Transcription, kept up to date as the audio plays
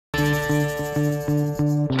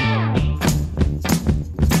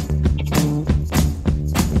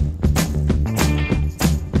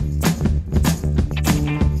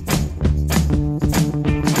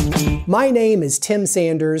My name is Tim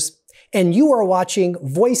Sanders, and you are watching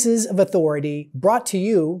Voices of Authority, brought to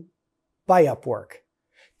you by Upwork.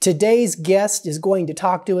 Today's guest is going to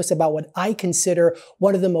talk to us about what I consider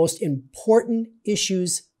one of the most important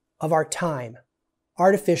issues of our time: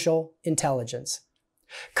 artificial intelligence.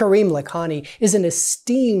 Karim Lakhani is an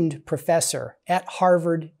esteemed professor at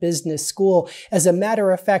Harvard Business School. As a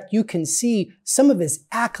matter of fact, you can see some of his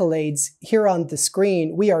accolades here on the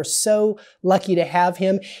screen. We are so lucky to have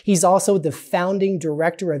him. He's also the founding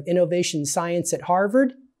director of innovation science at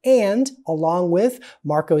Harvard. And along with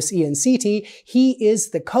Marcos Ianciti, he is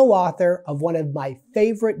the co-author of one of my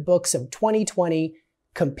favorite books of 2020,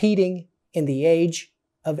 Competing in the Age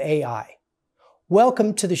of AI.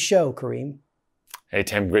 Welcome to the show, Karim. Hey,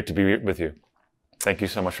 Tim, great to be with you. Thank you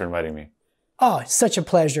so much for inviting me. Oh, it's such a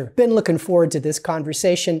pleasure. Been looking forward to this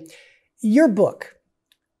conversation. Your book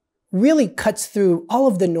really cuts through all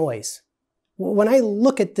of the noise. When I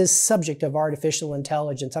look at this subject of artificial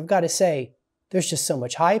intelligence, I've got to say, there's just so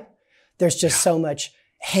much hype. There's just so much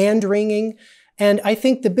hand-wringing. And I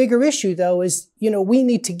think the bigger issue, though, is, we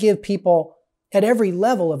need to give people at every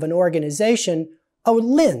level of an organization a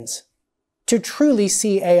lens to truly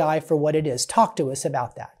see AI for what it is. Talk to us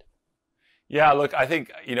about that. Yeah, look, I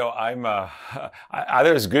think, I'm,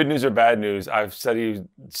 either it's good news or bad news. I've studied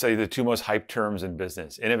the two most hyped terms in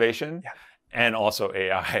business: innovation and also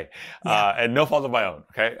AI, and no fault of my own,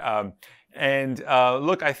 okay?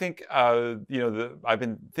 Look, I think, I've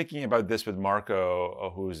been thinking about this with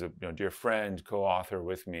Marco, who's a dear friend, co-author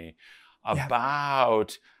with me,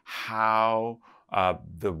 about how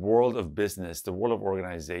the world of business, the world of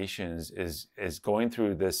organizations is going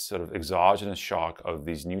through this sort of exogenous shock of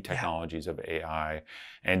these new technologies of AI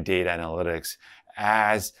and data analytics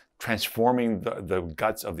as transforming the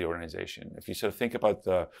guts of the organization. If you sort of think about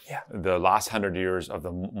the last 100 years of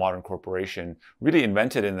the modern corporation, really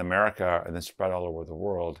invented in America and then spread all over the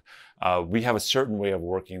world, we have a certain way of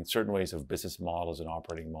working, certain ways of business models and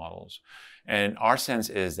operating models. And our sense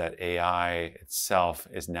is that AI itself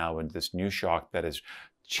is now in this new shock that is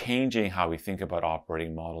changing how we think about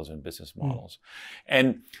operating models and business models.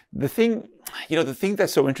 And the thing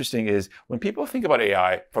that's so interesting is when people think about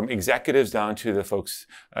AI, from executives down to the folks,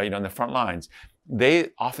 on the front lines, they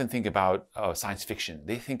often think about science fiction.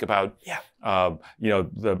 They think about,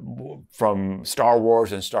 from Star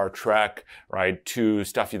Wars and Star Trek, right, to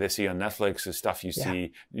stuff they see on Netflix, to stuff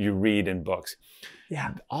you read in books.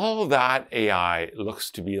 Yeah. All that AI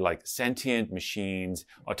looks to be like sentient machines,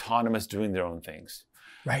 autonomous, doing their own things.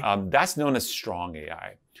 Right. That's known as strong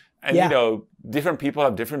AI. And different people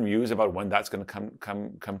have different views about when that's going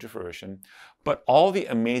to come to fruition. But all the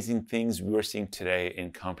amazing things we're seeing today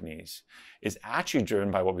in companies is actually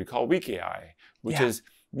driven by what we call weak AI, which is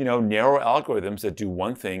narrow algorithms that do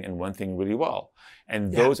one thing and one thing really well.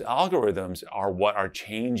 And those algorithms are what are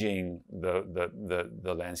changing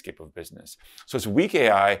the landscape of business. So it's weak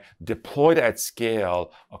AI deployed at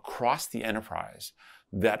scale across the enterprise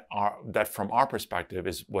that from our perspective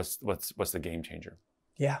is what's the game changer.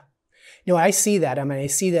 Yeah. I see that. I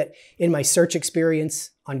see that in my search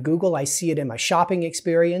experience on Google. I see it in my shopping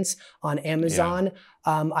experience on Amazon.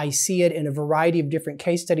 I see it in a variety of different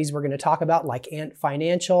case studies we're going to talk about, like Ant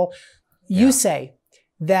Financial. You say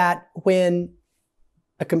that when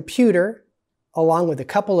a computer, along with a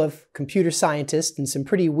couple of computer scientists and some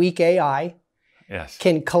pretty weak AI,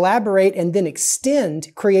 can collaborate and then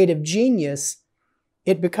extend creative genius,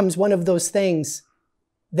 it becomes one of those things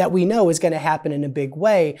that we know is going to happen in a big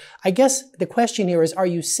way. I guess the question here is, are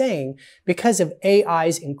you saying because of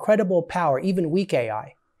AI's incredible power, even weak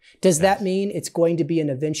AI, does that mean it's going to be an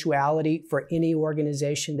eventuality for any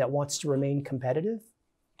organization that wants to remain competitive?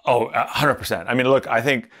 Oh, 100%. I mean, look, I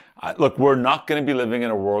think, we're not going to be living in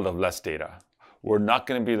a world of less data. We're not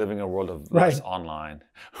going to be living in a world of less online.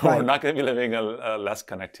 We're not going to be living in less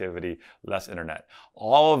connectivity, less internet.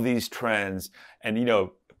 All of these trends and,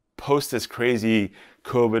 post this crazy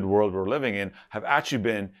COVID world we're living in have actually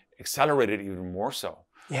been accelerated even more so.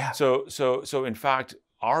 Yeah. So in fact,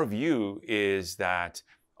 our view is that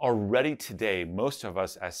already today, most of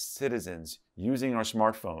us as citizens using our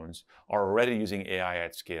smartphones are already using AI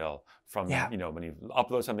at scale. From when you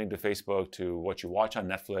upload something to Facebook, to what you watch on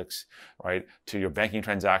Netflix, right, to your banking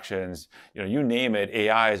transactions, you name it,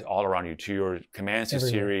 AI is all around you. To your commands to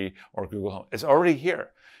Siri or Google Home, it's already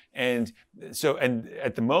here. And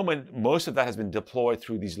at the moment, most of that has been deployed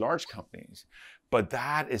through these large companies. But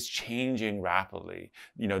that is changing rapidly.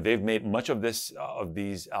 They've made much of these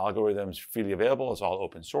algorithms freely available. It's all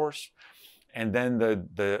open source. And then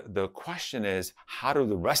the question is, how do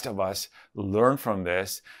the rest of us learn from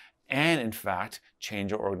this and in fact,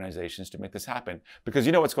 change our organizations to make this happen. Because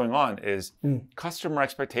you know what's going on is customer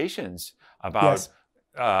expectations about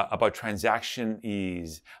transaction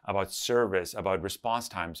ease, about service, about response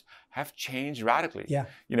times have changed radically. Yeah.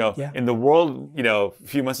 You know, in the world, you know, a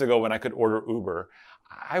few months ago when I could order Uber,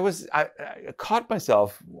 I caught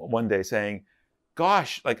myself one day saying,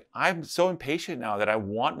 gosh, like I'm so impatient now that I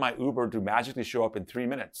want my Uber to magically show up in 3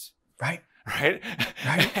 minutes. Right. Right?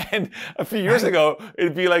 And a few years ago,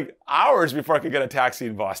 it'd be like hours before I could get a taxi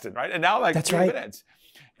in Boston, right? And now like 3 minutes.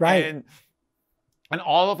 Right. And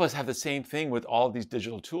all of us have the same thing with all of these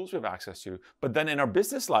digital tools we have access to. But then in our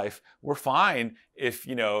business life, we're fine if,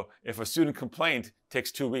 you know, if a student complaint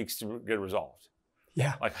takes 2 weeks to get resolved.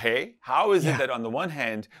 Yeah. Like, hey, how is it that on the one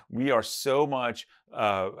hand, we are so much,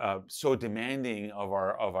 so demanding of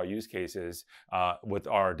our use cases with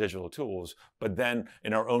our digital tools, but then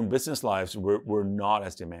in our own business lives, we're not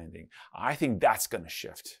as demanding. I think that's going to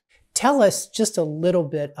shift. Tell us just a little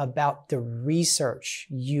bit about the research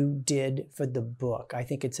you did for the book. I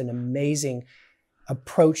think it's an amazing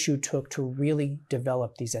approach you took to really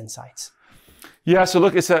develop these insights. Yeah, so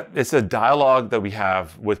look, it's a dialogue that we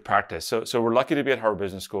have with practice. So we're lucky to be at Harvard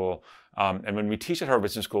Business School. And when we teach at Harvard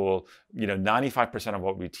Business School, you know, 95% of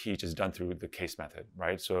what we teach is done through the case method,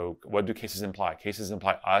 right? So what do cases imply? Cases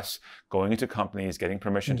imply us going into companies, getting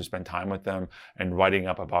permission to spend time with them, and writing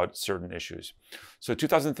up about certain issues. So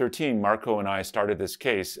 2013, Marco and I started this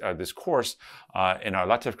course in our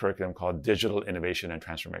elective curriculum called Digital Innovation and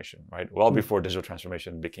Transformation, right? Well before digital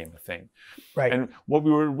transformation became a thing. Right. And what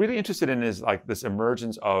we were really interested in is like this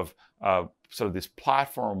emergence of sort of this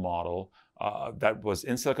platform model that was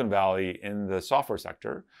in Silicon Valley in the software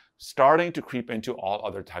sector, starting to creep into all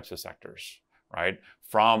other types of sectors, right?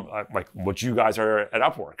 From like what you guys are at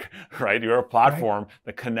Upwork, right? You're a platform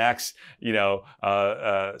that connects, you know,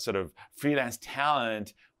 sort of freelance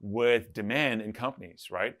talent with demand in companies,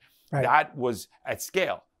 right? That was at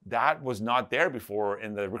scale. That was not there before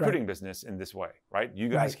in the recruiting business in this way, right? You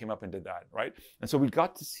guys came up and did that, right? And so we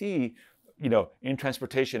got to see, you know, in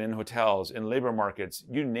transportation, in hotels, in labor markets,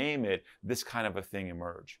 you name it, this kind of a thing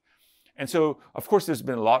emerge. And so, of course, there's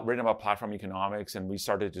been a lot written about platform economics, and we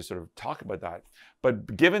started to sort of talk about that.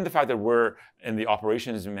 But given the fact that we're in the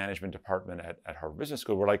operations and management department at Harvard Business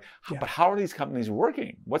School, we're like, but how are these companies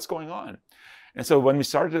working? What's going on? And so when we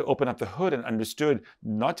started to open up the hood and understood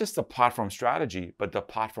not just the platform strategy, but the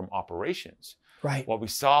platform operations, what we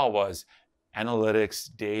saw was analytics,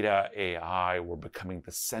 data, AI were becoming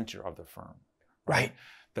the center of the firm. Right.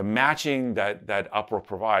 The matching that Upwork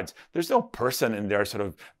provides, there's no person in there sort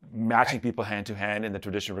of matching people hand to hand in the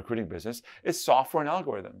traditional recruiting business. It's software and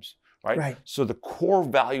algorithms, right? So the core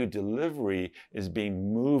value delivery is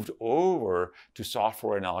being moved over to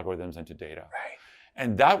software and algorithms and to data.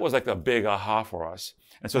 And that was like the big aha for us.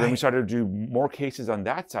 And so then we started to do more cases on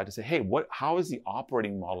that side to say, hey, how is the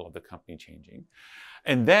operating model of the company changing?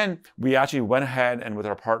 And then we actually went ahead and with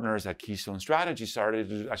our partners at Keystone Strategy started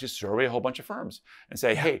to actually survey a whole bunch of firms and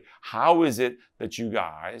say, hey, how is it that you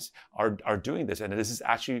guys are doing this? And this is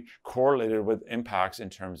actually correlated with impacts in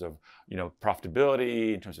terms of, you know,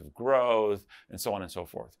 profitability, in terms of growth, and so on and so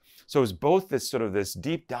forth. So it's both this sort of this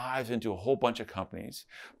deep dive into a whole bunch of companies,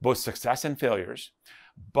 both success and failures,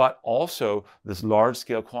 but also this large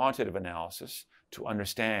scale quantitative analysis to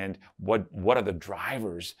understand what are the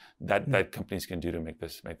drivers that companies can do to make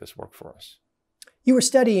this work for us. You were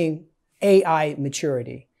studying AI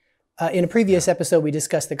maturity. In a previous episode, we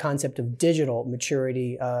discussed the concept of digital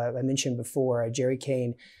maturity. I mentioned before Jerry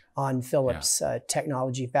Kane on Phillips'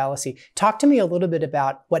 technology fallacy. Talk to me a little bit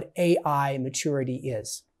about what AI maturity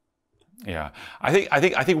is. Yeah, I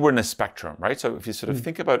think we're in a spectrum, right? So if you sort of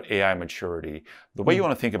think about AI maturity, the way you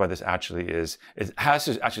want to think about this actually is it has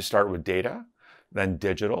to actually start with data, then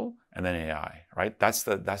digital, and then AI, right? That's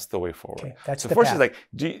the way forward. Okay, that's so the first path. is like,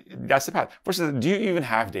 that's the path. First is, do you even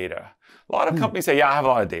have data? A lot of companies say, yeah, I have a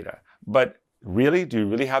lot of data, but really, do you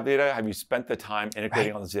really have data? Have you spent the time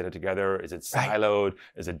integrating all this data together? Is it siloed?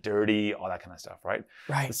 Is it dirty? All that kind of stuff, right?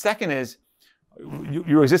 The second is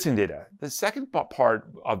your existing data. The second part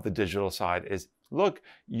of the digital side is, look,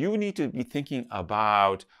 you need to be thinking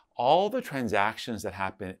about all the transactions that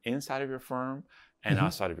happen inside of your firm and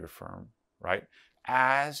outside of your firm, right?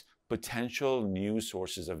 As potential new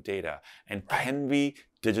sources of data. And can we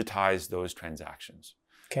digitize those transactions?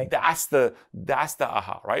 Okay. That's the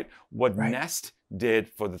aha, right? What Nest did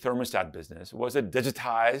for the thermostat business was it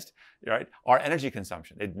digitized, right, our energy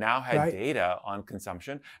consumption. It now had data on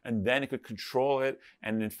consumption, and then it could control it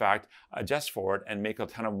and in fact adjust for it and make a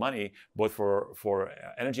ton of money, both for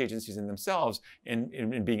energy agencies in themselves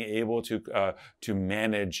in being able to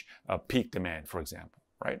manage peak demand, for example,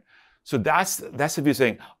 right? So that's the view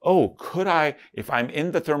saying, oh, could I, if I'm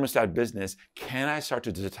in the thermostat business, can I start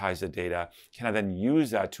to digitize the data? Can I then use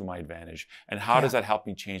that to my advantage? And how does that help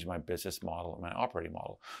me change my business model, my operating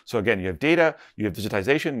model? So again, you have data, you have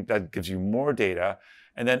digitization that gives you more data.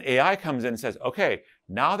 And then AI comes in and says, okay,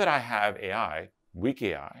 now that I have AI, weak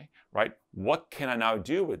AI, right? What can I now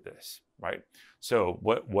do with this, right? So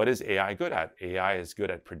what is AI good at? AI is good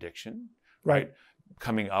at prediction, right?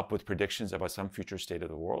 Coming up with predictions about some future state of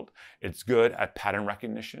the world. It's good at pattern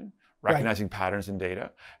recognition, recognizing patterns in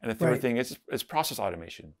data. And the third thing is process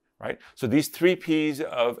automation, right? So these 3 Ps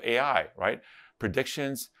of AI, right?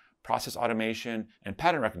 Predictions, process automation, and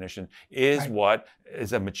pattern recognition is what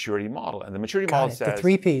is a maturity model. And the maturity model says— the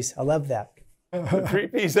 3 Ps, I love that. The 3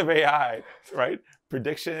 Ps of AI, right?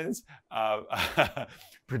 Predictions,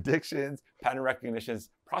 predictions, pattern recognitions,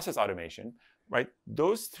 process automation, right?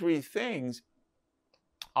 Those 3 things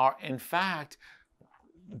are in fact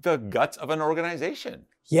the guts of an organization.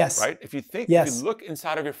 Yes. Right? If you think, if you look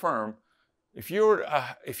inside of your firm, if you're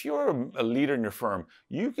a leader in your firm,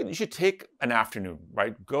 you should take an afternoon,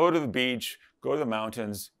 right? Go to the beach, go to the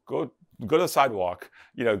mountains, go to the sidewalk,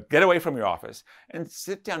 get away from your office and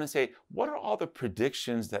sit down and say, what are all the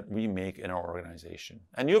predictions that we make in our organization?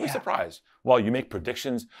 And you'll be surprised. Well, you make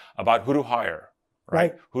predictions about who to hire,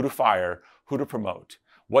 right? Who to fire, who to promote,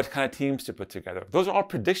 what kind of teams to put together. Those are all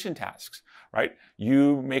prediction tasks, right?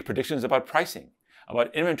 You make predictions about pricing,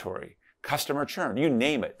 about inventory, customer churn, you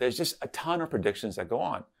name it. There's just a ton of predictions that go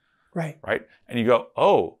on. Right. And you go,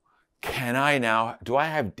 oh, do I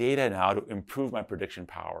have data now to improve my prediction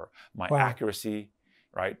power, my accuracy,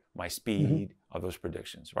 right? My speed of those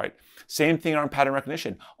predictions, right? Same thing on pattern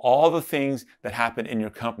recognition. All the things that happen in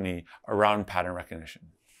your company around pattern recognition,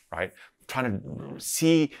 right? Trying to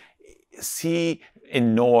see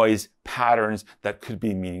in noise patterns that could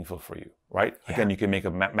be meaningful for you, right? Again, you can make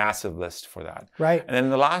a massive list for that. Right. And then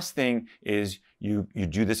the last thing is you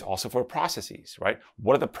do this also for processes, right?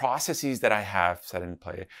 What are the processes that I have set in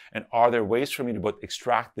play? And are there ways for me to both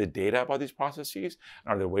extract the data about these processes?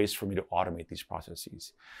 And are there ways for me to automate these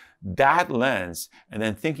processes? That lens, and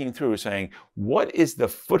then thinking through saying, what is the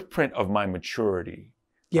footprint of my maturity?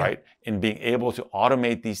 Right? In being able to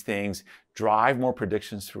automate these things, drive more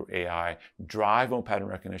predictions through AI, drive more pattern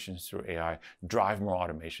recognitions through AI, drive more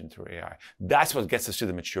automation through AI. That's what gets us to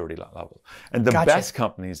the maturity level. And the best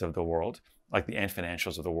companies of the world, like the Ant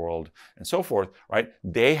Financials of the world and so forth, right?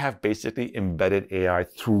 They have basically embedded AI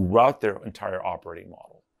throughout their entire operating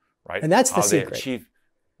model, right? And that's the secret.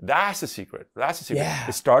 That's the secret. That's the secret.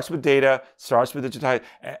 It starts with data, starts with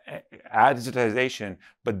digitization,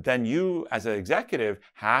 but then you as an executive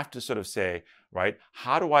have to sort of say, right,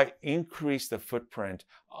 how do I increase the footprint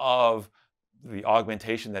of the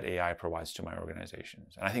augmentation that AI provides to my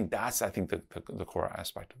organizations? And I think that's, the core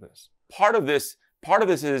aspect of this. Part of this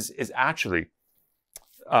is actually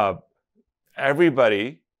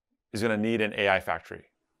everybody is going to need an AI factory.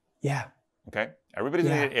 Okay? Everybody's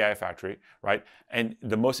going to need an AI factory, right? And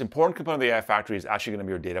the most important component of the AI factory is actually going to be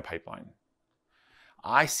your data pipeline.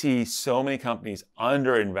 I see so many companies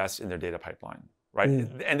underinvest in their data pipeline, right?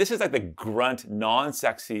 And this is like the grunt,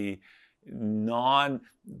 non-sexy,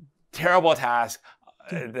 non-terrible task,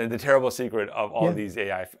 the terrible secret of all of these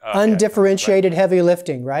AI. Undifferentiated heavy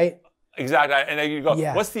lifting, right? Exactly. And then you go,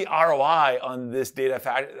 what's the ROI on this data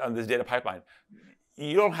pipeline?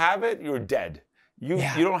 You don't have it, you're dead. You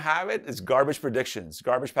don't have it, it's garbage predictions,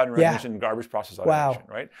 garbage pattern recognition, garbage process automation,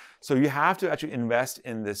 right? So you have to actually invest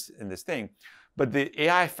in this thing. But the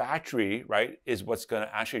AI factory, right, is what's going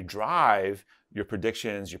to actually drive your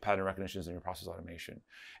predictions, your pattern recognitions, and your process automation.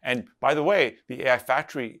 And by the way, the AI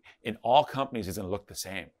factory in all companies is going to look the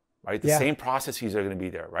same, right? The same processes are going to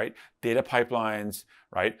be there, right? Data pipelines,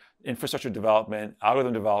 right? Infrastructure development,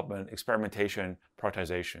 algorithm development, experimentation,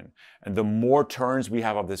 prioritization. And the more turns we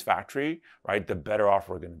have of this factory, right, the better off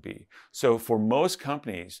we're going to be. So for most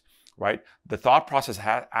companies, right, the thought process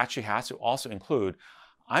actually has to also include,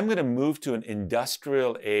 I'm going to move to an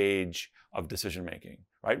industrial age of decision making,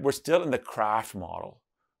 right? We're still in the craft model,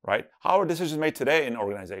 right? How are decisions made today in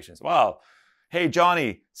organizations? Well, hey,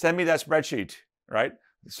 Johnny, send me that spreadsheet, right?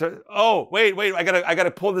 So, oh, wait, I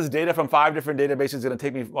gotta pull this data from 5 different databases. It's gonna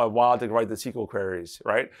take me a while to write the SQL queries,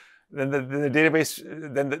 right? Then the database,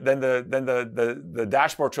 then the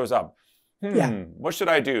dashboard shows up. What should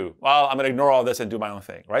I do? Well, I'm gonna ignore all this and do my own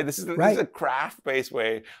thing, right? This is a craft-based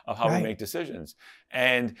way of how we make decisions.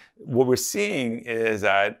 And what we're seeing is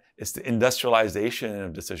that it's the industrialization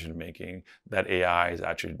of decision making that AI is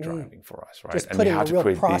actually driving for us, right? Just putting a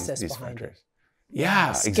real process behind it. Yeah,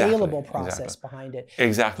 scalable process behind it.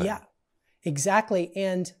 Exactly. Yeah, exactly.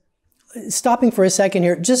 And stopping for a second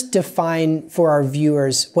here, just define for our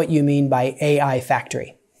viewers what you mean by AI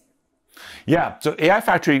factory. Yeah, so AI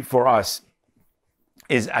factory for us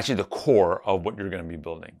is actually the core of what you're going to be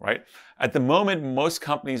building, right? At the moment, most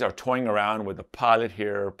companies are toying around with a pilot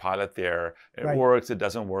here, pilot there. It works, it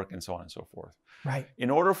doesn't work, and so on and so forth. Right. In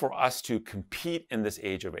order for us to compete in this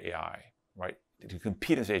age of AI, right? To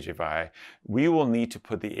compete in this age of AI, we will need to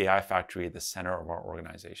put the AI factory at the center of our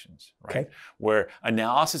organizations, right? Okay. Where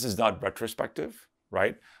analysis is not retrospective,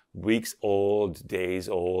 right? Weeks old, days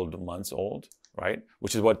old, months old, right?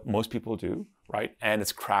 Which is what most people do, right? And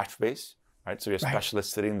it's craft-based, right? So you have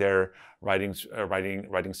specialists sitting there writing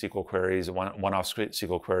SQL queries, one-off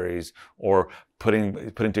SQL queries, or putting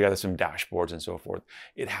together some dashboards and so forth.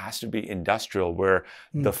 It has to be industrial, where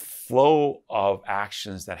the flow of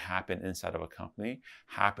actions that happen inside of a company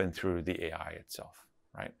happen through the AI itself,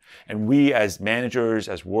 right? And we as managers,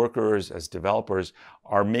 as workers, as developers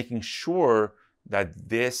are making sure that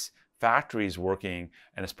this factory is working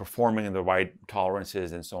and is performing in the right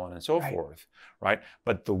tolerances and so on and so forth, right?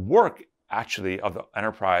 But the work actually of the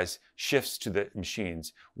enterprise shifts to the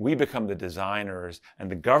machines. We become the designers and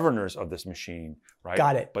the governors of this machine, right?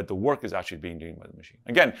 Got it. But the work is actually being done by the machine.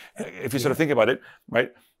 Again, if you sort of think about it,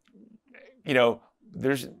 right?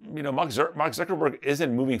 There's, Mark Zuckerberg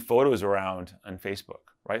isn't moving photos around on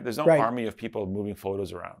Facebook, right? There's no army of people moving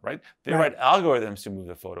photos around, right? They write algorithms to move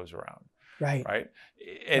the photos around. Right.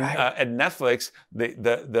 And at Netflix,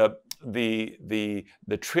 the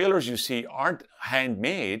trailers you see aren't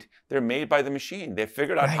handmade; they're made by the machine. They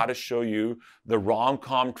figured out how to show you the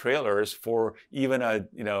rom-com trailers for even a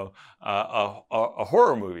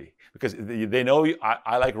horror movie, because they know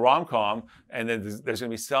I like rom-com, and then there's going to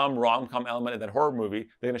be some rom-com element in that horror movie.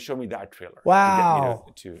 They're going to show me that trailer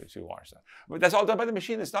to get me to watch that. But that's all done by the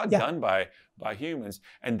machine. It's not done by humans,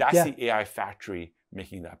 and that's the AI factory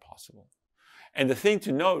making that possible. And the thing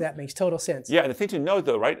to note— that makes total sense. Yeah, and the thing to note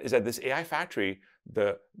though, right, is that this AI factory,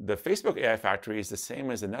 the Facebook AI factory is the same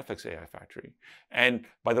as the Netflix AI factory. And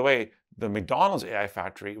by the way, the McDonald's AI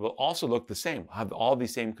factory will also look the same, have all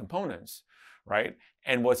these same components, right?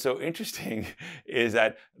 And what's so interesting is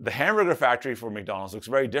that the hamburger factory for McDonald's looks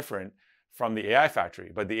very different from the AI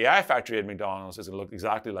factory, but the AI factory at McDonald's is going to look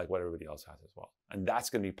exactly like what everybody else has as well. And that's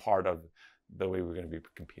going to be part of the way we're going to be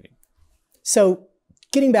competing. So,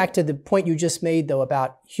 getting back to the point you just made, though,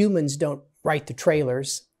 about humans don't write the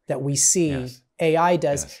trailers that we see, AI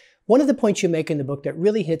does. One of the points you make in the book that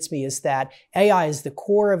really hits me is that AI is the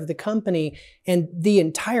core of the company, and the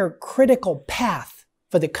entire critical path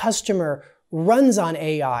for the customer runs on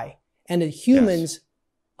AI, and the humans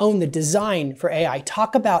own the design for AI.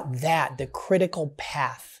 Talk about that, the critical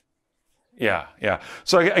path. Yeah.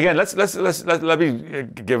 So again, let me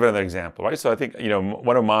give another example, right? So I think,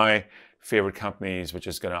 one of my favorite companies, which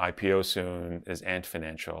is going to IPO soon, is Ant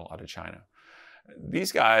Financial out of China.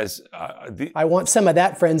 These guys— I want some of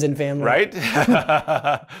that, friends and family. Right?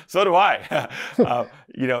 So do I.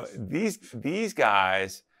 These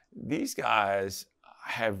guys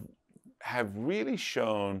have really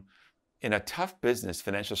shown in a tough business,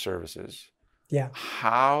 financial services,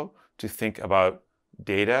 how to think about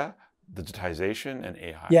data, digitization, and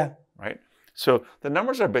AI. Right? So the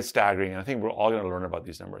numbers are a bit staggering, and I think we're all going to learn about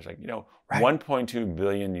these numbers. 1.2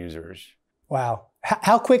 billion users. Wow.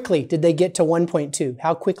 How quickly did they get to 1.2?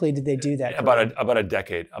 How quickly did they do that? About a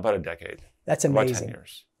decade. That's amazing. About 10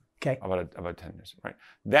 years. Okay. About 10 years, right?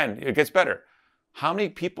 Then it gets better. How many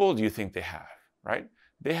people do you think they have, right?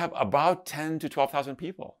 They have about 10 to 12,000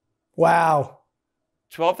 people. Wow.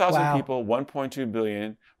 12,000 people, 1.2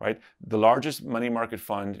 billion, right? The largest money market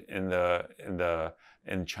fund in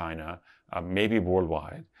China, maybe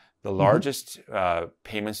worldwide, the largest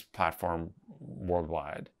payments platform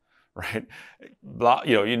worldwide, right?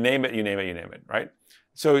 You name it, right?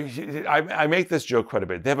 So I make this joke quite a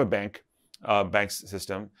bit. They have a bank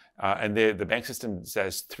system, and the bank system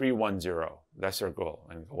says 310. That's their goal.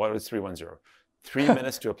 And what is 310? 3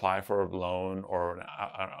 minutes to apply for a loan or an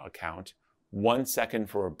account, 1 second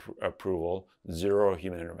for approval, 0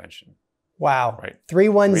 human intervention. Wow. Right.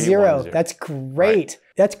 310. That's great. Right.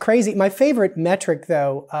 That's crazy. My favorite metric,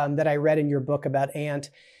 though, that I read in your book about Ant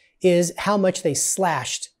is how much they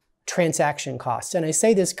slashed transaction costs. And I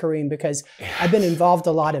say this, Karim, because I've been involved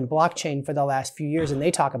a lot in blockchain for the last few years, and they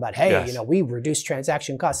talk about, hey, we reduced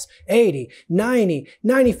transaction costs 80, 90,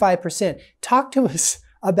 95%. Talk to us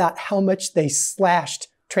about how much they slashed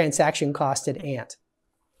transaction cost at Ant.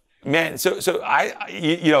 Man, so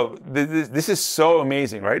this is so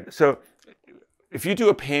amazing, right? So if you do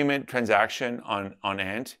a payment transaction on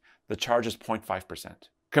Ant, the charge is 0.5%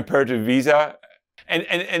 compared to Visa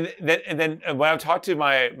And then when I talk to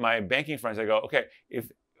my banking friends, I go, okay,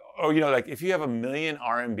 if you have $1 million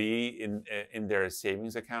RMB in their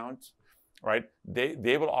savings account, right?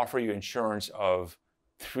 They will offer you insurance of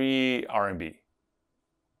 3 RMB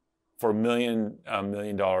for $1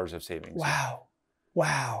 million of savings. Wow.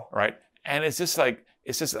 Wow. Right? And it's just like,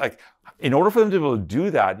 in order for them to be able to do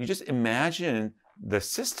that, you just imagine the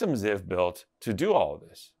systems they've built to do all of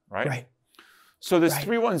this, right? Right. So this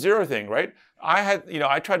 310 thing, right?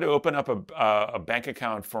 I tried to open up a bank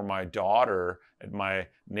account for my daughter at my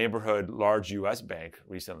neighborhood large U.S. bank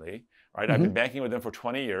recently, right? I've been banking with them for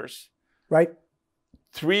 20 years. Right.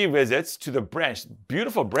 3 visits to the branch,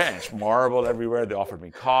 beautiful branch, marble everywhere. They offered me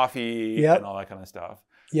coffee and all that kind of stuff,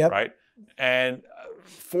 right? And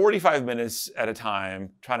 45 minutes at a time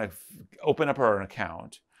trying to open up her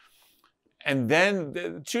account. And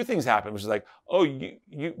then 2 things happened, which is like, oh,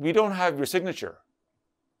 we don't have your signature.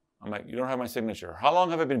 I'm like, you don't have my signature. How long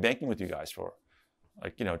have I been banking with you guys for?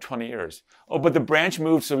 Like, 20 years. Oh, but the branch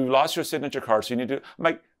moved, so we lost your signature card, so you need to. I'm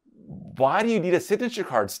like, why do you need a signature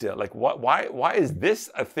card still? Like, why is this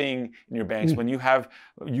a thing in your banks when you have,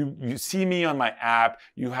 you see me on my app,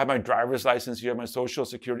 you have my driver's license, you have my social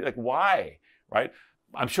security, like why, right?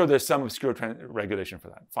 I'm sure there's some obscure regulation for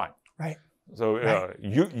that. Fine. Right. So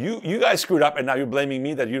you guys screwed up, and now you're blaming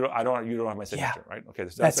me that you don't have my signature, right? Okay,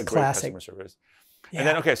 that's a great customer service. And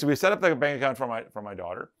then so we set up the bank account for my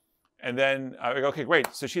daughter, and then I go, okay,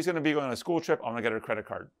 great. So she's going to be going on a school trip. I'm going to get her a credit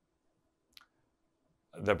card.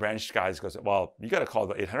 The branch guys goes, well, you got to call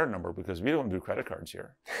the 800 number because we don't do credit cards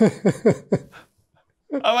here.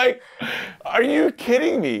 I'm like, are you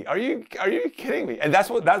kidding me? Are you kidding me? And that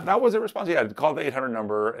was the response. Yeah, call the 800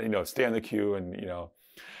 number and stay on the queue and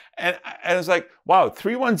and it's like, wow,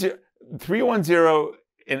 310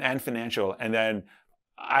 in Ant Financial, and then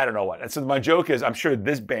I don't know what. And so my joke is, I'm sure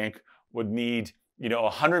this bank would need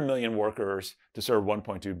 100 million workers to serve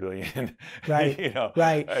 1.2 billion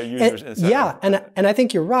users. And I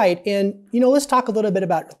think you're right. And let's talk a little bit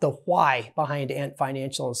about the why behind Ant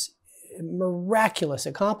Financial's miraculous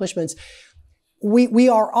accomplishments. We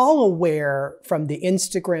are all aware from the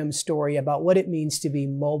Instagram story about what it means to be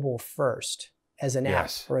mobile first as an app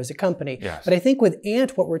or as a company. Yes. But I think with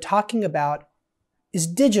Ant, what we're talking about is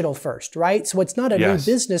digital first, right? So it's not a new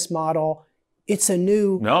business model. It's a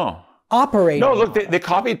new operating No, look, model. they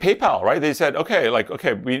copied PayPal, right? They said, okay,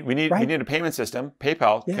 we need a payment system.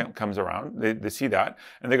 PayPal comes around. They see that.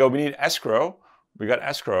 And they go, we need escrow. We got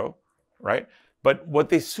escrow, right? But what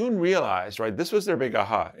they soon realized, right, this was their big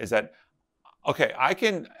aha, is that, okay, I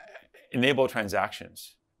can enable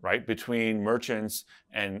transactions, right, between merchants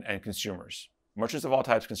and consumers. Merchants of all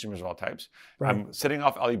types, consumers of all types. Right. I'm setting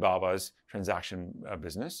off Alibaba's transaction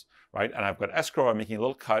business, right? And I've got escrow. I'm making a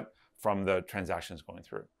little cut from the transactions going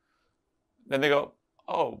through. Then they go,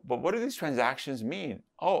 oh, but what do these transactions mean?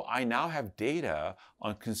 Oh, I now have data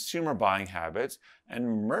on consumer buying habits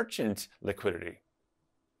and merchant liquidity.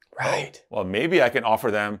 Right. Oh, well, maybe I can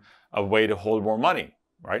offer them a way to hold more money,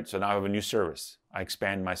 right? So now I have a new service. I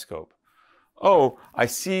expand my scope. Oh, I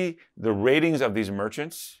see the ratings of these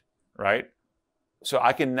merchants, right? So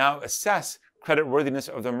I can now assess creditworthiness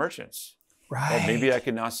of the merchants. Right. Or maybe I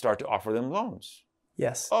can now start to offer them loans.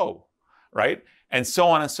 Yes. Oh, right? And so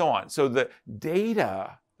on and so on. So the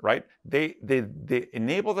data, right? They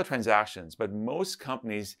enable the transactions, but most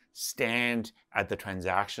companies stand at the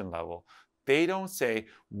transaction level. They don't say,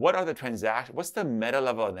 what are the transactions? What's the meta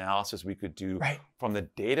level analysis we could do from the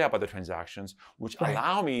data about the transactions, which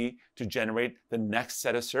allow me to generate the next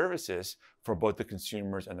set of services for both the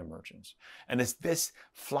consumers and the merchants. And it's this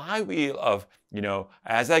flywheel of,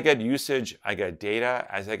 as I get usage, I get data.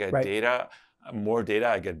 As I get data, more data,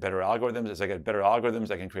 I get better algorithms. As I get better algorithms,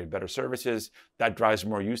 I can create better services. That drives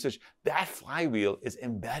more usage. That flywheel is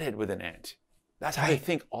embedded within Ant. That's how they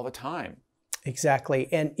think all the time. Exactly.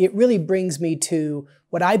 And it really brings me to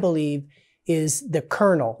what I believe is the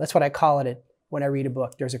kernel. That's what I call it when I read a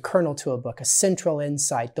book. There's a kernel to a book, a central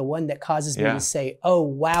insight, the one that causes me to say, oh,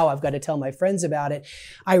 wow, I've got to tell my friends about it.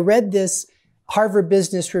 I read this Harvard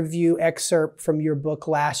Business Review excerpt from your book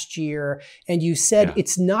last year, and you said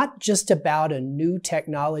it's not just about a new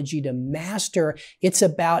technology to master, it's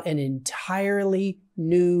about an entirely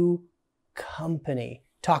new company.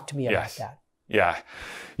 Talk to me about that.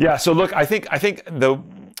 Yeah. So look, I think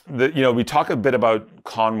we talk a bit about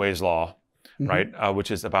Conway's law, right?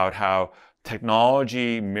 Which is about how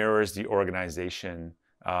technology mirrors the organization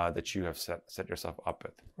that you have set yourself up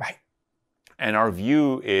with. Right. And our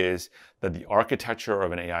view is that the architecture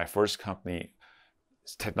of an AI first company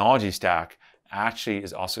technology stack actually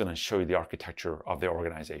is also going to show you the architecture of the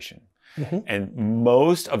organization. Mm-hmm. And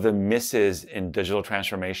most of the misses in digital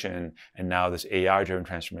transformation and now this AI-driven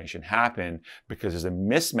transformation happen because there's a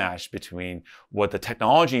mismatch between what the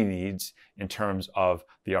technology needs in terms of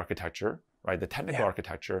the architecture, right? The technical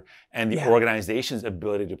architecture and the organization's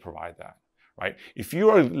ability to provide that, right? If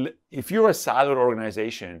you're a siloed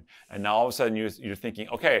organization and now all of a sudden you're thinking,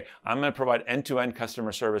 okay, I'm going to provide end-to-end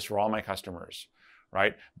customer service for all my customers,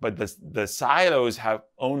 right? But the silos have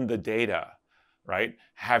owned the data, right?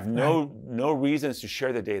 Have no reasons to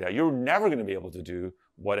share the data. You're never going to be able to do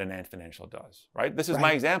what an Ant Financial does, right? This is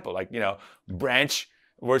my example, like, branch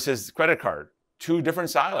versus credit card, two different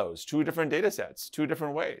silos, two different data sets, two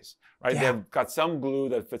different ways, right? They've got some glue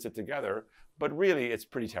that fits it together, but really it's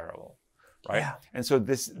pretty terrible, right? And so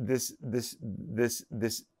this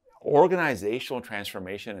organizational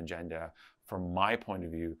transformation agenda, from my point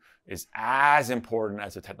of view, is as important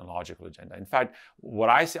as the technological agenda. In fact, what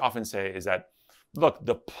I often say is that, look,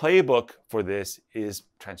 the playbook for this is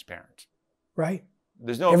transparent. Right.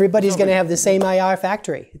 Everybody's going to have the same AI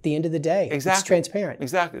factory at the end of the day. Exactly. It's transparent.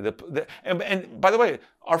 Exactly. And by the way,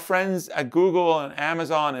 our friends at Google and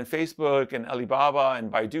Amazon and Facebook and Alibaba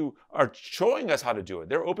and Baidu are showing us how to do it.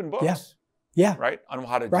 They're open books. Yeah. Right? On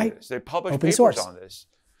how to do this. They publish open papers source on this.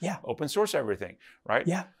 Yeah. Open source everything. Right?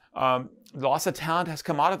 Yeah. Lots of talent has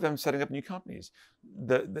come out of them setting up new companies.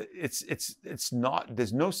 It's not,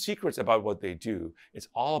 there's no secrets about what they do. It's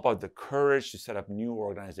all about the courage to set up new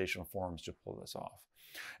organizational forms to pull this off.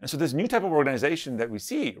 And so this new type of organization that we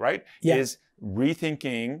see, right, is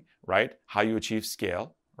rethinking, right, how you achieve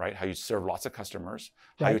scale, right, how you serve lots of customers,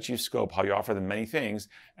 how you achieve scope, how you offer them many things,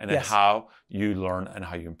 and then how you learn and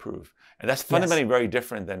how you improve. And that's fundamentally very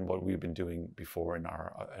different than what we've been doing before in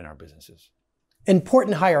our businesses.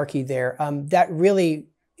 Important hierarchy there. That really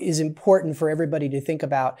is important for everybody to think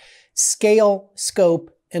about. Scale,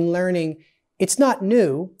 scope, and learning. It's not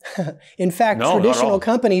new. In fact, traditional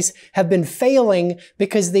companies have been failing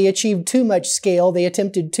because they achieved too much scale, they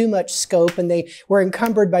attempted too much scope, and they were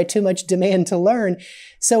encumbered by too much demand to learn.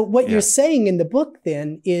 So what you're saying in the book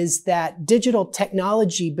then is that digital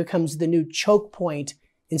technology becomes the new choke point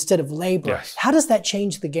instead of labor. Yes. How does that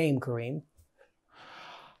change the game, Karim?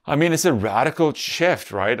 I mean, it's a radical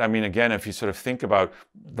shift, right? I mean, again, if you sort of think about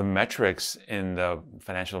the metrics in the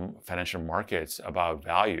financial markets about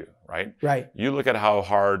value, right? Right. You look at how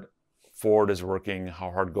hard Ford is working, how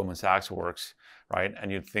hard Goldman Sachs works, right?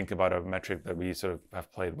 And you think about a metric that we sort of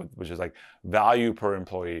have played with, which is like value per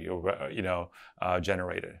employee,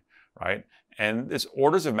 generated, right? And there's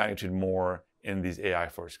orders of magnitude more in these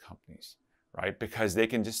AI-first companies, right? Because they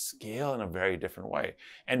can just scale in a very different way.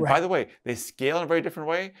 And by the way, they scale in a very different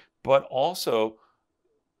way, but also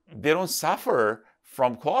they don't suffer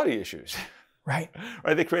from quality issues. Right?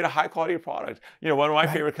 They create a high quality product. One of my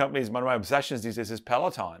favorite companies, one of my obsessions these days is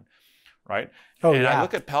Peloton, right? I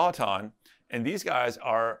look at Peloton and these guys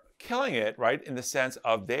are killing it, right? In the sense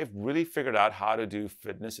of they've really figured out how to do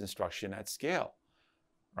fitness instruction at scale,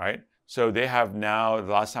 right? So they have now,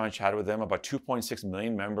 the last time I chatted with them, about 2.6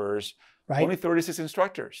 million members, only 36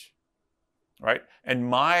 instructors, right? And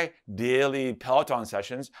my daily Peloton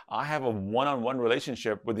sessions, I have a one-on-one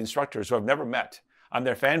relationship with instructors who I've never met. I'm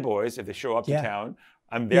their fanboys. If they show up to town,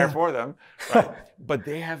 I'm there for them, right? But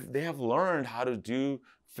they have learned how to do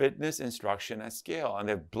fitness instruction at scale, and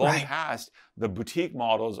they've blown past the boutique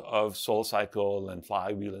models of SoulCycle and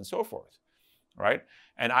Flywheel and so forth, right?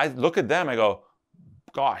 And I look at them, I go,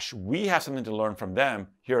 gosh, we have something to learn from them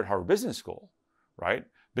here at Harvard Business School, right?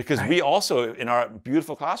 Because we also, in our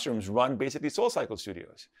beautiful classrooms, run basically SoulCycle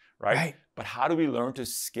studios, right? But how do we learn to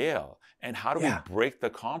scale? And how do we break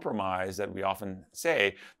the compromise that we often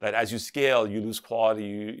say, that as you scale, you lose quality,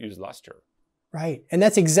 you lose luster? Right. And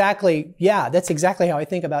that's exactly how I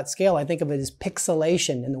think about scale. I think of it as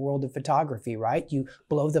pixelation in the world of photography, right? You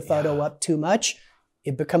blow the photo up too much,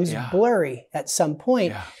 it becomes blurry at some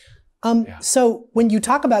point. So when you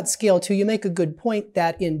talk about scale too, you make a good point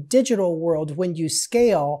that in digital world, when you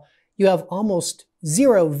scale, you have almost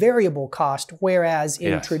zero variable cost, whereas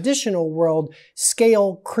in traditional world,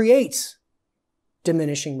 scale creates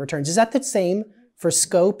diminishing returns. Is that the same for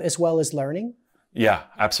scope as well as learning? Yeah,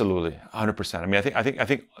 absolutely, 100%. I mean, I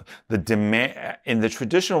think the demand in the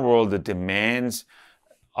traditional world, the demands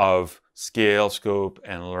of scale, scope,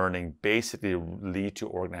 and learning basically lead to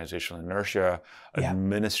organizational inertia,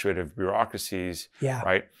 administrative bureaucracies,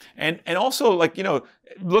 right? And also, like,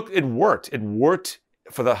 look, it worked. It worked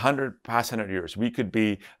for the past 100 years. We could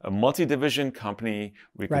be a multi-division company,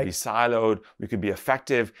 we could be siloed, we could be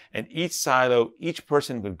effective, and each silo, each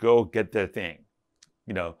person would go get their thing,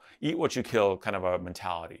 eat what you kill kind of a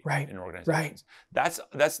mentality in organizations.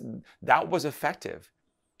 That was effective.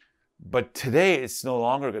 But today, it's no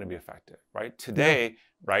longer going to be effective, right? Today,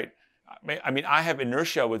 right? I mean, I have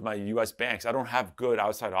inertia with my U.S. banks. I don't have good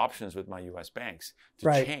outside options with my U.S. banks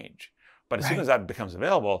to change. But as soon as that becomes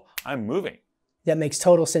available, I'm moving. That makes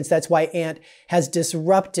total sense. That's why Ant has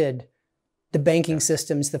disrupted the banking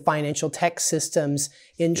systems, the financial tech systems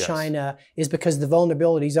in China, is because the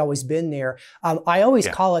vulnerability's always been there. I always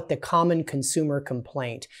call it the common consumer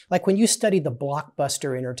complaint. Like when you study the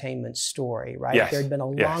Blockbuster entertainment story, right? There'd been a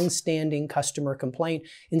long-standing customer complaint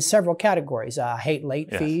in several categories. I hate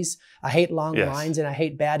late fees, I hate long lines, and I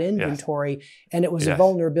hate bad inventory. And it was a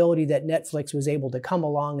vulnerability that Netflix was able to come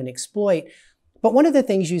along and exploit. But one of the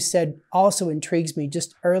things you said also intrigues me.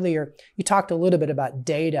 Just earlier, you talked a little bit about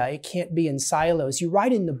data. It can't be in silos. You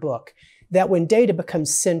write in the book that when data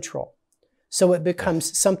becomes central, so it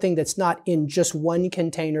becomes something that's not in just one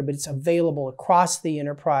container, but it's available across the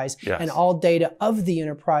enterprise, and all data of the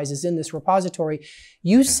enterprise is in this repository,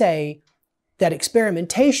 you say that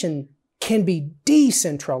experimentation can be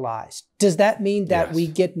decentralized. Does that mean that we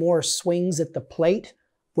get more swings at the plate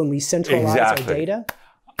when we centralize our data?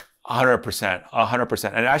 100%,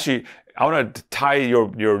 100%. And actually, I want to tie your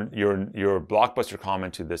Blockbuster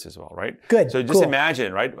comment to this as well, right? Good. So just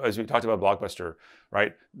imagine, right, as we talked about Blockbuster,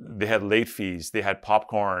 right? They had late fees, they had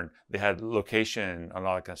popcorn, they had location, and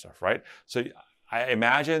all that kind of stuff, right? So I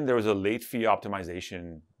imagine there was a late fee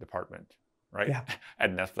optimization department, right?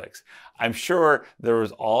 At Netflix. I'm sure there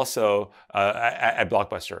was also at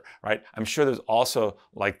Blockbuster, right? I'm sure there's also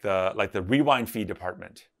like the rewind fee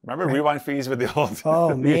department. Remember rewind fees with the old?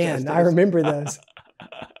 Oh man, I remember those.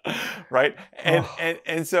 Right,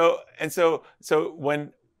 and so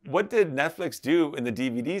what did Netflix do in the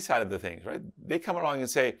DVD side of the things? Right, they come along and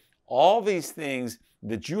say all these things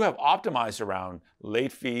that you have optimized around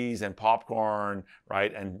late fees and popcorn,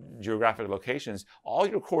 right, and geographic locations, all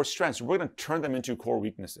your core strengths, we're going to turn them into core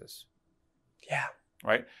weaknesses. Yeah.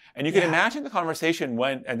 Right? And you can imagine the conversation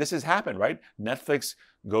when, and this has happened, right? Netflix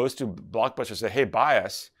goes to Blockbuster and say, hey, buy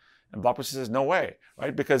us. And Blockbuster says, no way,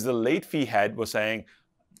 right? Because the late fee head was saying,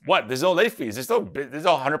 what? There's no late fees. There's no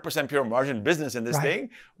 100% pure margin business in this thing.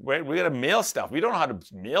 We got to mail stuff. We don't know how to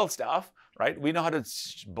mail stuff, right? We know how to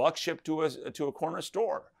bulk ship to a corner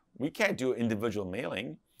store. We can't do individual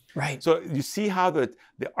mailing. Right. So you see how the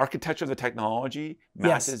architecture of the technology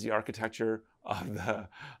matches the architecture of the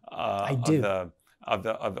of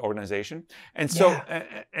the organization. And so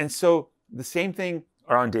and so the same thing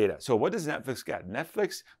around data. So what does Netflix get?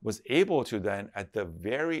 Netflix was able to then at the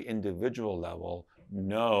very individual level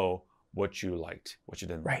know what you liked, what you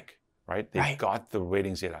didn't like, right? They got the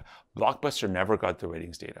ratings data. Blockbuster never got the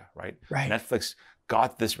ratings data, right? Netflix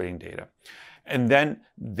got this rating data. And then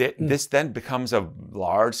this then becomes a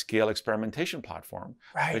large-scale experimentation platform,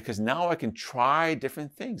 because now I can try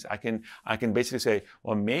different things. I can basically say,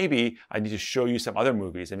 well, maybe I need to show you some other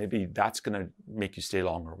movies, and maybe that's going to make you stay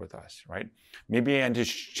longer with us, right? Maybe I need to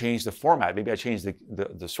change the format. Maybe I change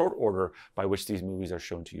the sort order by which these movies are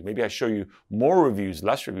shown to you. Maybe I show you more reviews,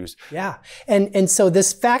 less reviews. Yeah, and so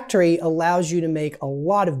this factory allows you to make a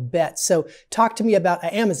lot of bets. So talk to me about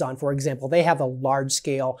Amazon, for example. They have a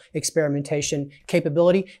large-scale experimentation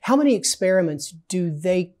capability. How many experiments do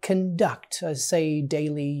they conduct, say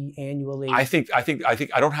daily, annually? I think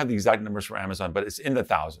I don't have the exact numbers for Amazon, but it's in the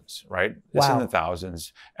thousands, right? It's in the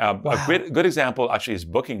thousands. A good example actually is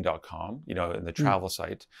Booking.com, in the travel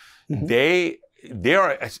site. They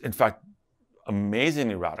are in fact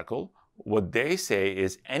amazingly radical. What they say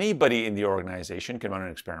is anybody in the organization can run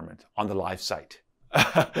an experiment on the live site.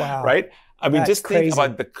 Right? I mean, just think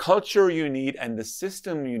about the culture you need and the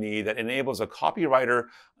system you need that enables a copywriter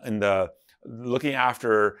and looking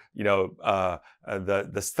after,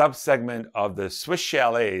 the sub-segment of the Swiss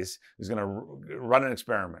chalets who's going to run an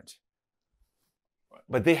experiment.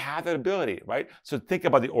 But they have that ability, right? So think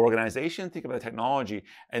about the organization, think about the technology,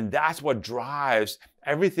 and that's what drives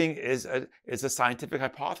everything. Is a scientific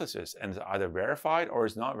hypothesis, and it's either verified or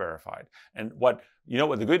it's not verified. And what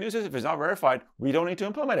the good news is, if it's not verified, we don't need to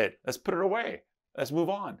implement it. Let's put it away. Let's move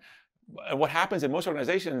on. And what happens in most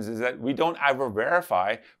organizations is that we don't ever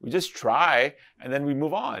verify. We just try, and then we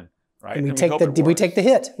move on. Right? And we take the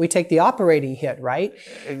hit. We take the operating hit, right?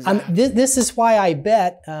 Exactly. This is why I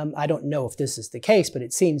bet, I don't know if this is the case, but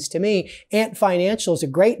it seems to me, Ant Financial is a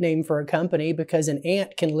great name for a company because an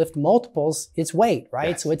ant can lift multiples its weight, right?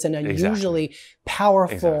 Yes, so it's an unusually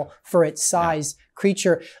powerful for its size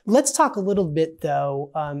creature. Let's talk a little bit though,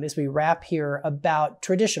 as we wrap here, about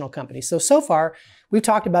traditional companies. So far, we've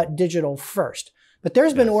talked about digital first, but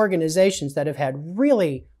there's been organizations that have had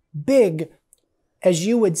really big as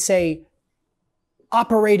you would say,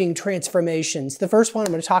 operating transformations. The first one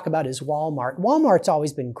I'm going to talk about is Walmart. Walmart's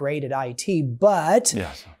always been great at IT, but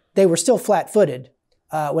Yes. they were still flat-footed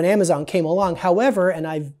when Amazon came along. However, and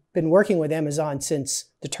I've been working with Amazon since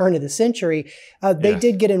the turn of the century, they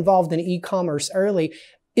did get involved in e-commerce early.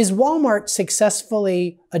 Is Walmart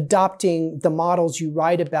successfully adopting the models you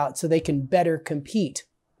write about so they can better compete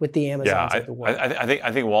with the Amazons of the world? I think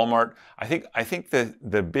Walmart. I think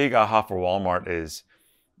the big aha for Walmart is,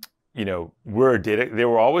 you know, we're a data. They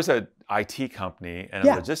were always an IT company and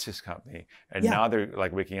a logistics company, and now they're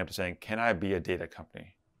like waking up to saying, "Can I be a data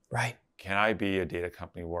company? Right. Can I be a data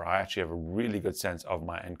company where I actually have a really good sense of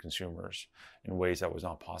my end consumers in ways that was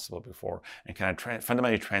not possible before? And can I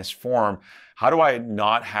fundamentally transform? How do I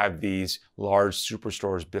not have these large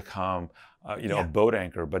superstores become, a boat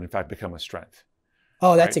anchor, but in fact become a strength?"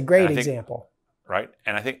 Oh, that's a great example. Right.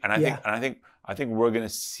 And I think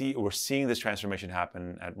we're seeing this transformation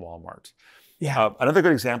happen at Walmart. Yeah. Another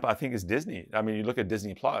good example, I think, is Disney. I mean, you look at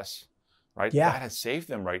Disney Plus, right? Yeah. That has saved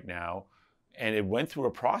them right now. And it went through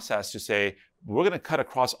a process to say, we're going to cut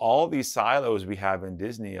across all these silos we have in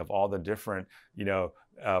Disney of all the different,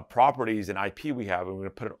 properties and IP we have, and we're going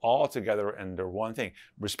to put it all together under one thing.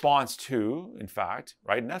 Response to, in fact,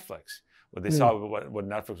 right, Netflix. What they saw what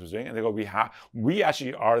Netflix was doing, and they go, we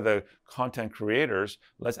actually are the content creators.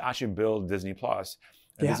 Let's actually build Disney Plus.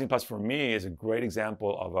 And Disney Plus for me is a great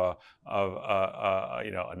example of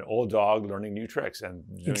an old dog learning new tricks and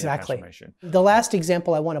doing a transformation. The last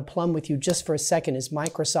example I want to plumb with you just for a second is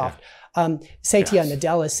Microsoft. Satya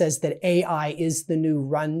Nadella says that AI is the new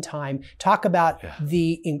runtime. Talk about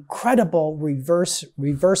the incredible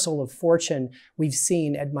reversal of fortune we've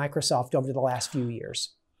seen at Microsoft over the last few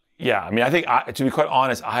years. Yeah, I mean, I think to be quite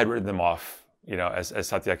honest, I had written them off. As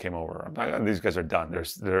Satya came over, these guys are done.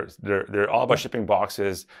 They're all about shipping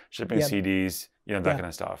boxes, shipping CDs, that kind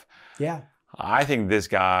of stuff. Yeah. I think this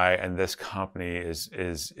guy and this company is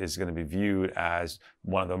going to be viewed as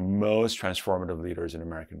one of the most transformative leaders in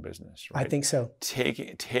American business. Right? I think so.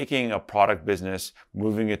 Taking a product business,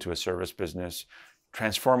 moving it to a service business,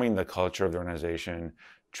 transforming the culture of the organization,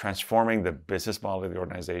 transforming the business model of the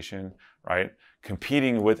organization, right?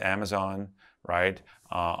 Competing with Amazon, right?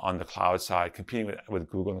 On the cloud side, competing with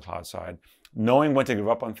Google on the cloud side, knowing when to give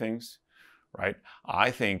up on things, right?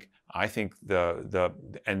 I think we've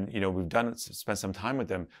spent some time with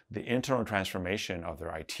them, the internal transformation of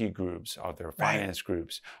their IT groups, of their finance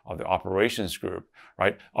groups, of their operations group,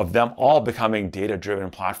 right? Of them all becoming data-driven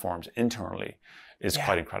platforms internally is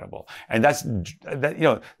quite incredible. And this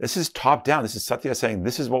is top down. This is Satya saying,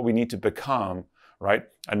 this is what we need to become, right?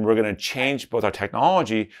 And we're going to change both our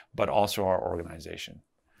technology, but also our organization,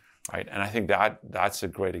 right? And I think that's a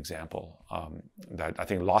great example that I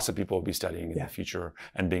think lots of people will be studying in the future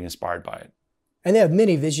and being inspired by it. And they have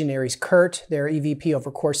many visionaries. Kurt, their EVP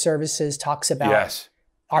over core services, talks about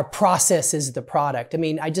our process is the product. I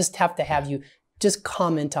mean, I just have to have you just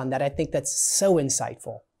comment on that. I think that's so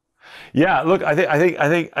insightful. Yeah, look, I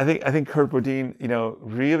think Kurt Bodine,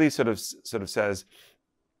 really sort of says,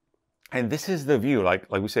 and this is the view, like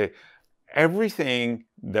we say, everything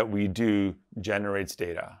that we do generates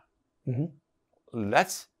data.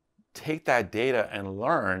 Let's take that data and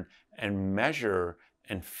learn and measure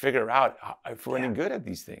and figure out if we're any good at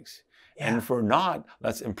these things. And if we're not,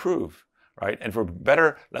 let's improve, right? And if we're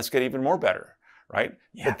better, let's get even more better, right?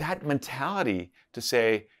 But that mentality to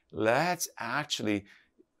say, let's actually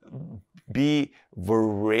be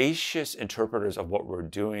voracious interpreters of what we're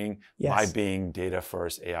doing by being data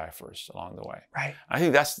first, AI first along the way. Right. I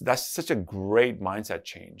think that's such a great mindset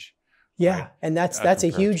change. Yeah, right? And that's a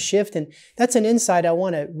huge shift, and that's an insight I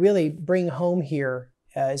want to really bring home here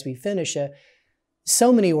as we finish.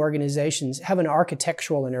 So many organizations have an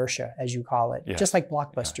architectural inertia, as you call it, just like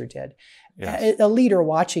Blockbuster did. A leader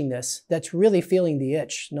watching this that's really feeling the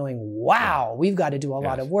itch, knowing, wow, we've got to do a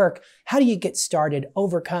lot of work. How do you get started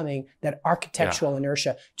overcoming that architectural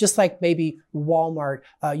inertia? Just like maybe Walmart,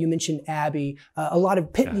 you mentioned Abby, a lot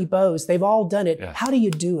of Pitney Bowes, they've all done it. How do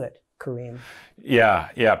you do it, Karim?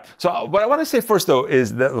 Yeah. So what I want to say first, though,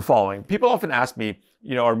 is the following. People often ask me,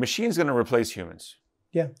 are machines going to replace humans?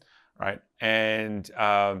 Yeah. Right. And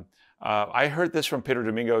I heard this from Pedro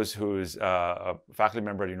Domingos, who's a faculty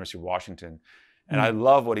member at the University of Washington. And I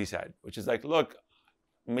love what he said, which is like, look,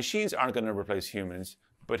 machines aren't going to replace humans,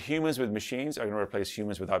 but humans with machines are going to replace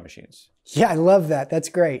humans without machines. Yeah, I love that. That's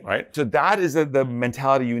great. Right. So that is the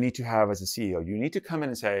mentality you need to have as a CEO. You need to come in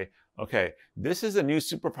and say, okay, this is a new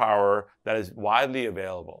superpower that is widely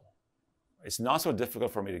available. It's not so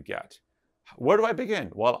difficult for me to get. Where do I begin?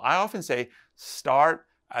 Well, I often say, start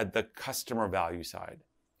at the customer value side.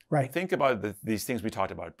 Right. Think about these things we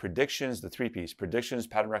talked about. Predictions, the 3 Ps, predictions,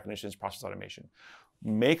 pattern recognitions, process automation.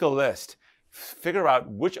 Make a list. Figure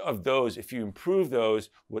out which of those, if you improve those,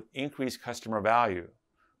 would increase customer value.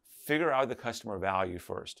 Figure out the customer value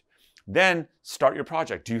first. Then start your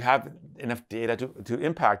project. Do you have enough data to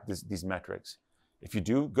impact these metrics? If you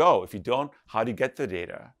do, go. If you don't, how do you get the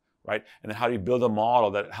data, right? And then how do you build a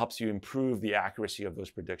model that helps you improve the accuracy of those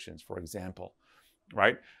predictions, for example,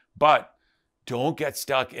 right? But don't get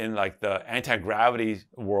stuck in like the anti-gravity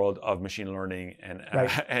world of machine learning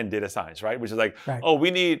and data science, right? Which is like, oh,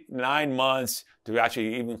 we need 9 months to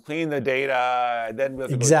actually even clean the data, and then we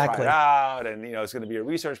have to go try it out, and it's going to be a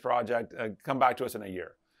research project. Come back to us in a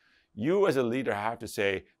year. You as a leader have to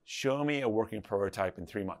say, show me a working prototype in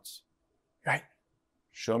 3 months. Right.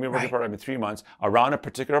 Show me a working prototype in 3 months around a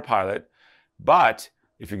particular pilot. But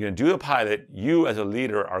if you're going to do a pilot, you as a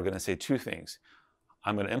leader are going to say 2 things.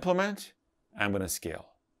 I'm going to implement, I'm going to scale.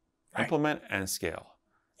 Right. Implement and scale.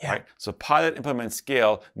 Yeah. Right? So pilot, implement,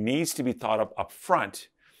 scale needs to be thought of up front.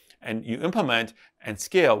 And you implement and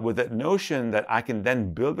scale with that notion that I can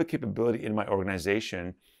then build the capability in my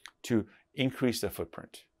organization to increase the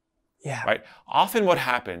footprint. Yeah. Right? Often what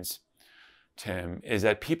happens, Tim, is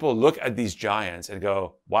that people look at these giants and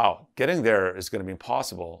go, wow, getting there is going to be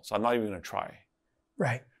impossible, so I'm not even going to try.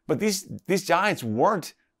 Right. But these giants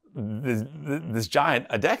weren't this giant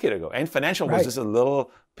a decade ago. And Financial was just a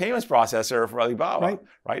little payments processor for Alibaba,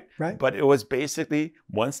 right? But it was basically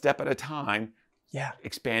one step at a time,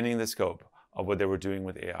 expanding the scope of what they were doing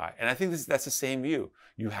with AI. And I think that's the same view.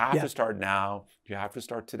 You have to start now. You have to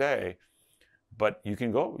start today. But you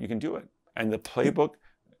can go. You can do it. And the playbook,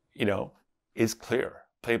 is clear.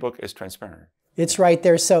 Playbook is transparent. It's right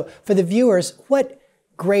there. So for the viewers, what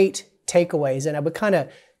great takeaways. And I would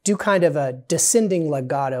do a descending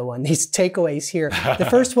legato on these takeaways here. The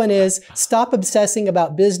first one is stop obsessing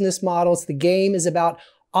about business models. The game is about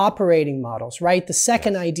operating models, right? The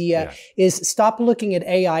second idea is stop looking at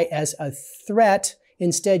AI as a threat.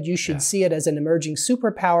 Instead, you should see it as an emerging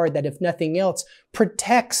superpower that, if nothing else,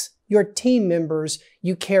 protects your team members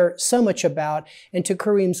you care so much about. And to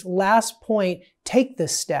Karim's last point, take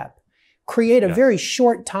this step. Create a very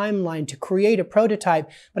short timeline to create a prototype.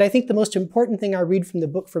 But I think the most important thing I read from the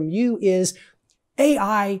book from you is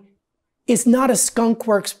AI is not a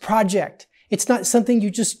skunkworks project. It's not something you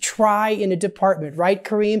just try in a department, right,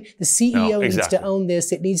 Karim? The CEO needs to own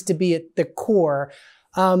this. It needs to be at the core.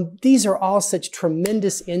 These are all such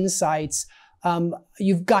tremendous insights.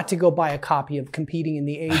 You've got to go buy a copy of Competing in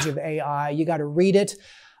the Age of AI. You got to read it.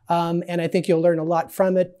 And I think you'll learn a lot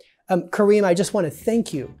from it. Karim, I just want to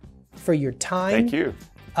thank you for your time. Thank you.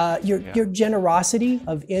 Your generosity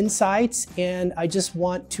of insights. And I just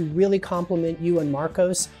want to really compliment you and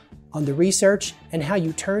Marcos on the research and how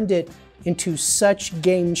you turned it into such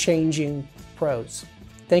game-changing prose.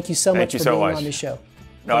 Thank you so much for being on the show.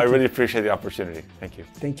 No, I really appreciate the opportunity. Thank you.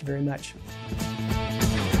 Thank you very much.